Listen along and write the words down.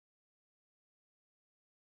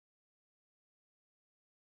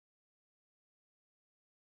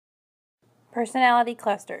Personality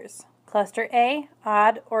clusters. Cluster A,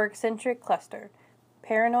 odd or eccentric cluster.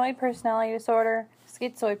 Paranoid personality disorder,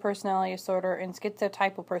 schizoid personality disorder, and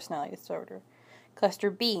schizotypal personality disorder.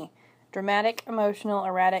 Cluster B, dramatic, emotional,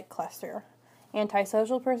 erratic cluster.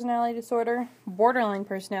 Antisocial personality disorder, borderline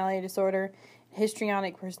personality disorder,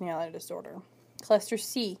 histrionic personality disorder. Cluster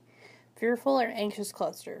C, fearful or anxious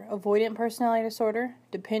cluster, avoidant personality disorder,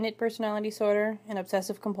 dependent personality disorder, and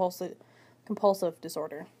obsessive compulsive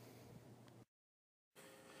disorder.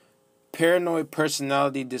 Paranoid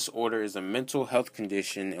personality disorder is a mental health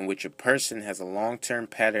condition in which a person has a long-term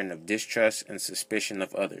pattern of distrust and suspicion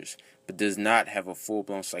of others, but does not have a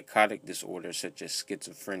full-blown psychotic disorder such as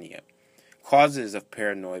schizophrenia. Causes of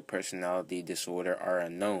paranoid personality disorder are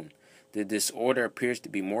unknown. The disorder appears to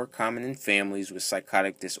be more common in families with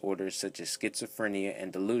psychotic disorders such as schizophrenia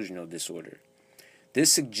and delusional disorder.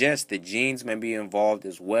 This suggests that genes may be involved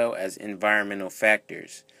as well as environmental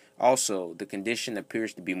factors. Also, the condition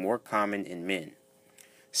appears to be more common in men.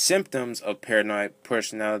 Symptoms of paranoid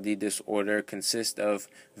personality disorder consist of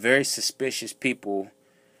very suspicious people.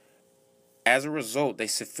 As a result, they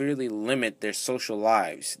severely limit their social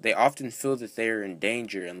lives. They often feel that they are in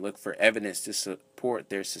danger and look for evidence to support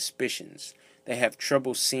their suspicions. They have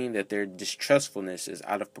trouble seeing that their distrustfulness is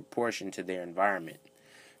out of proportion to their environment.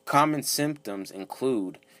 Common symptoms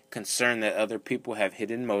include concern that other people have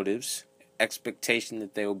hidden motives, expectation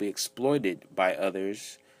that they will be exploited by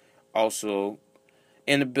others, also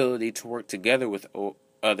inability to work together with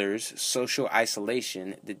others, social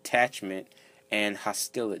isolation, detachment, and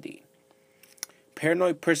hostility.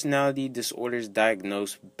 Paranoid personality disorder is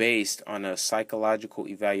diagnosed based on a psychological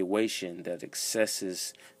evaluation that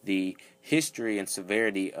assesses the history and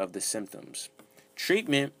severity of the symptoms.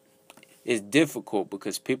 Treatment is difficult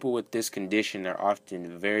because people with this condition are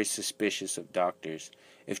often very suspicious of doctors.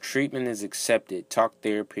 If treatment is accepted, talk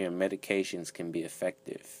therapy and medications can be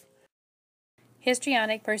effective.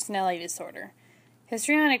 Histrionic personality disorder.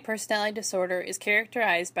 Histrionic personality disorder is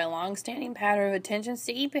characterized by a long-standing pattern of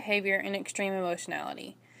attention-seeking behavior and extreme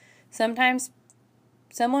emotionality. Sometimes,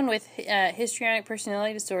 someone with histrionic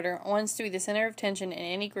personality disorder wants to be the center of attention in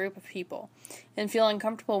any group of people and feel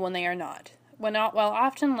uncomfortable when they are not. While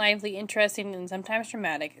often lively, interesting, and sometimes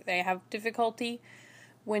dramatic, they have difficulty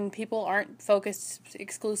when people aren't focused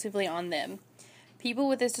exclusively on them. People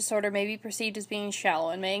with this disorder may be perceived as being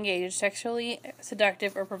shallow and may engage in sexually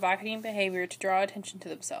seductive or provocative behavior to draw attention to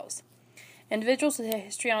themselves. Individuals with a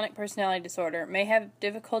histrionic personality disorder may have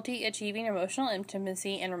difficulty achieving emotional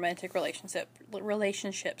intimacy and romantic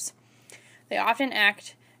relationships. They often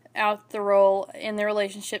act out the role in their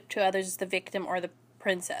relationship to others as the victim or the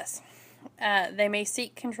princess. They may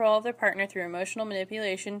seek control of their partner through emotional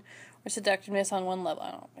manipulation or seductiveness on one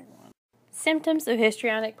level. Symptoms of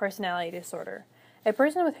histrionic personality disorder. A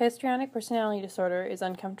person with histrionic personality disorder is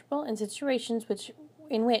uncomfortable in situations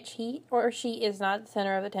in which he or she is not the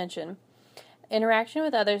center of attention. Interaction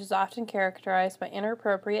with others is often characterized by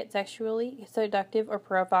inappropriate, sexually seductive, or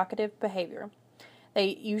provocative behavior. They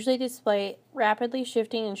usually display rapidly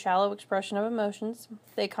shifting and shallow expression of emotions.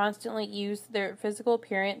 They constantly use their physical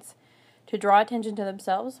appearance to draw attention to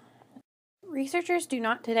themselves. Researchers do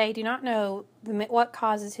not know what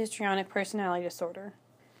causes histrionic personality disorder.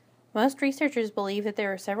 Most researchers believe that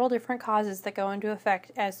there are several different causes that go into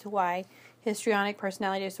effect as to why histrionic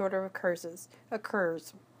personality disorder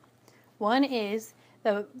occurs. One is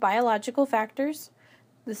the biological factors.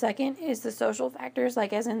 The second is the social factors,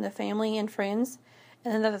 like as in the family and friends.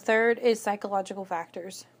 And then the third is psychological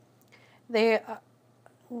factors. This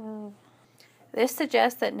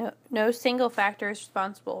suggests that no single factor is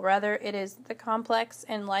responsible. Rather, it is the complex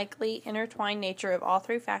and likely intertwined nature of all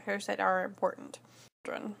three factors that are important.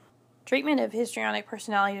 Treatment of histrionic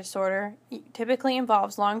personality disorder typically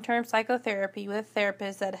involves long-term psychotherapy with a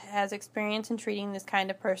therapist that has experience in treating this kind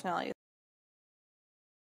of personality.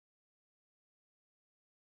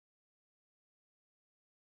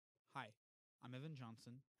 Hi, I'm Evan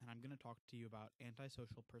Johnson, and I'm going to talk to you about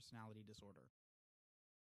antisocial personality disorder.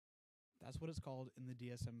 That's what it's called in the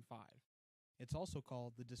DSM-5. It's also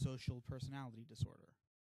called the dissocial personality disorder.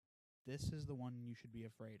 This is the one you should be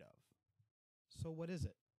afraid of. So what is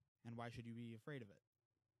it, and why should you be afraid of it?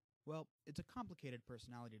 Well, it's a complicated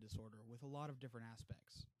personality disorder with a lot of different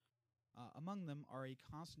aspects. Among them are a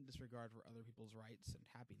constant disregard for other people's rights and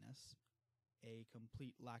happiness, a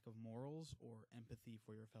complete lack of morals or empathy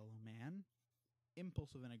for your fellow man,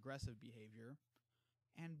 impulsive and aggressive behavior,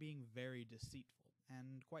 and being very deceitful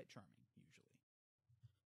and quite charming, usually.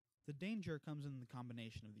 The danger comes in the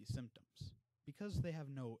combination of these symptoms. Because they have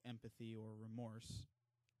no empathy or remorse,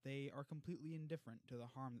 they are completely indifferent to the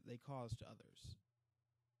harm that they cause to others.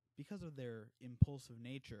 because of their impulsive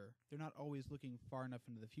nature, they're not always looking far enough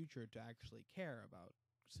into the future to actually care about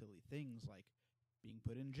silly things like being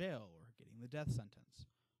put in jail or getting the death sentence.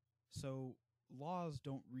 So laws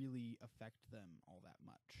don't really affect them all that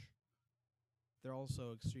much. They're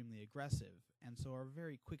also extremely aggressive, and so are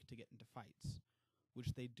very quick to get into fights,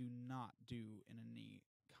 which they do not do in any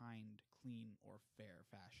kind, clean, or fair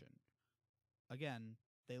fashion. Again,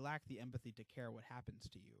 they lack the empathy to care what happens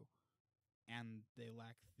to you, and they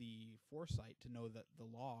lack the foresight to know that the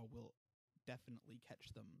law will definitely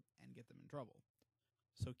catch them and get them in trouble.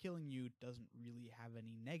 So killing you doesn't really have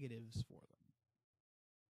any negatives for them.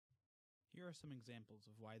 Here are some examples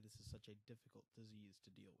of why this is such a difficult disease to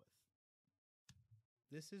deal with.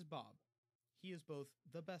 This is Bob. He is both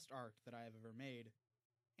the best art that I have ever made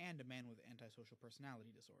and a man with antisocial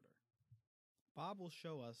personality disorder. Bob will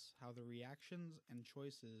show us how the reactions and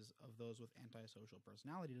choices of those with antisocial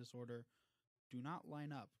personality disorder do not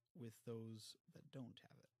line up with those that don't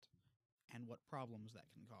have it, and what problems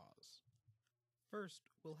that can cause. First,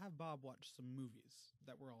 we'll have Bob watch some movies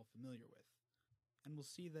that we're all familiar with, and we'll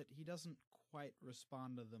see that he doesn't quite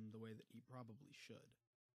respond to them the way that he probably should.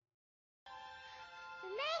 We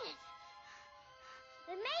made it!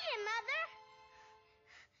 We made it, Mother!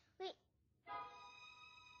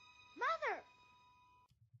 Mother!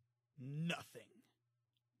 Nothing.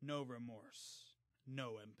 No remorse.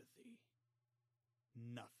 No empathy.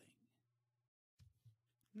 Nothing.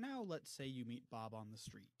 Now let's say you meet Bob on the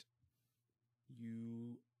street.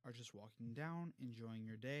 You are just walking down, enjoying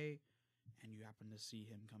your day, and you happen to see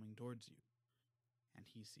him coming towards you. And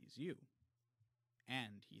he sees you.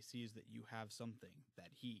 And he sees that you have something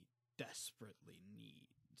that he desperately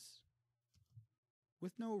needs.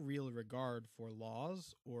 With no real regard for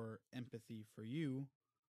laws or empathy for you,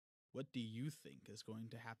 what do you think is going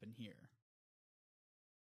to happen here?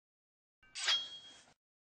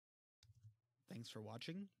 Thanks for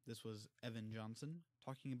watching. This was Evan Johnson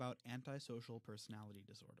talking about antisocial personality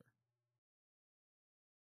disorder.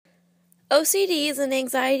 OCD is an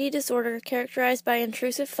anxiety disorder characterized by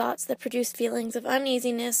intrusive thoughts that produce feelings of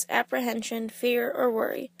uneasiness, apprehension, fear, or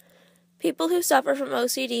worry. People who suffer from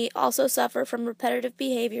OCD also suffer from repetitive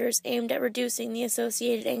behaviors aimed at reducing the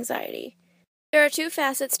associated anxiety. There are two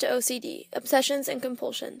facets to OCD, obsessions and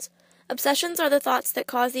compulsions. Obsessions are the thoughts that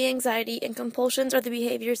cause the anxiety, and compulsions are the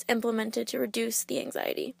behaviors implemented to reduce the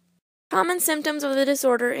anxiety. Common symptoms of the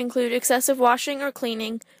disorder include excessive washing or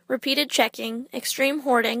cleaning, repeated checking, extreme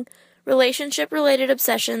hoarding, relationship-related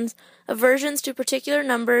obsessions, aversions to particular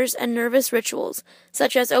numbers, and nervous rituals,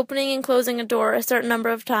 such as opening and closing a door a certain number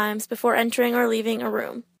of times before entering or leaving a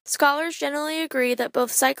room. Scholars generally agree that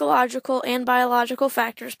both psychological and biological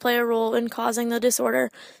factors play a role in causing the disorder,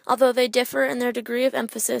 although they differ in their degree of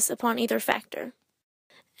emphasis upon either factor.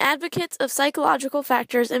 Advocates of psychological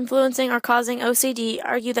factors influencing or causing OCD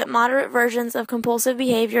argue that moderate versions of compulsive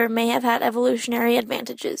behavior may have had evolutionary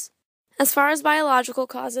advantages. As far as biological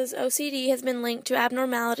causes, OCD has been linked to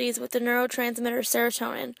abnormalities with the neurotransmitter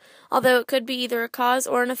serotonin, although it could be either a cause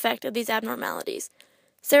or an effect of these abnormalities.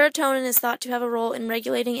 Serotonin is thought to have a role in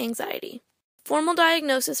regulating anxiety. Formal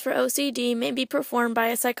diagnosis for OCD may be performed by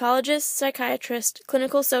a psychologist, psychiatrist,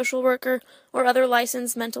 clinical social worker, or other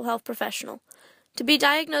licensed mental health professional. To be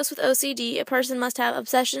diagnosed with OCD, a person must have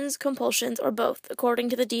obsessions, compulsions, or both, according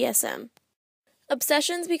to the DSM.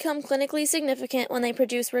 Obsessions become clinically significant when they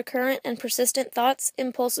produce recurrent and persistent thoughts,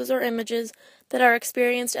 impulses, or images that are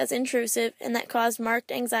experienced as intrusive and that cause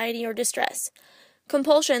marked anxiety or distress.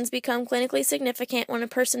 Compulsions become clinically significant when a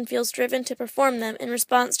person feels driven to perform them in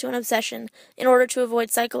response to an obsession in order to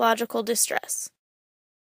avoid psychological distress.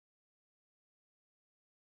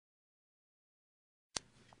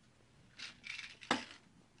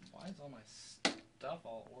 Why is all my stuff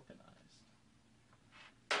all organized?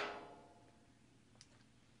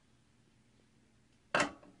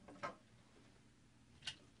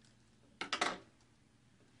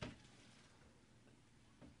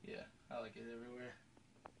 Yeah, I like it everywhere.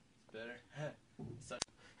 It's better. So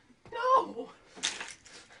no!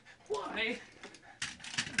 Why?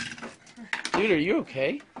 Dude, are you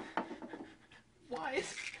okay? Why?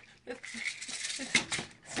 It's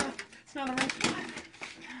not a right.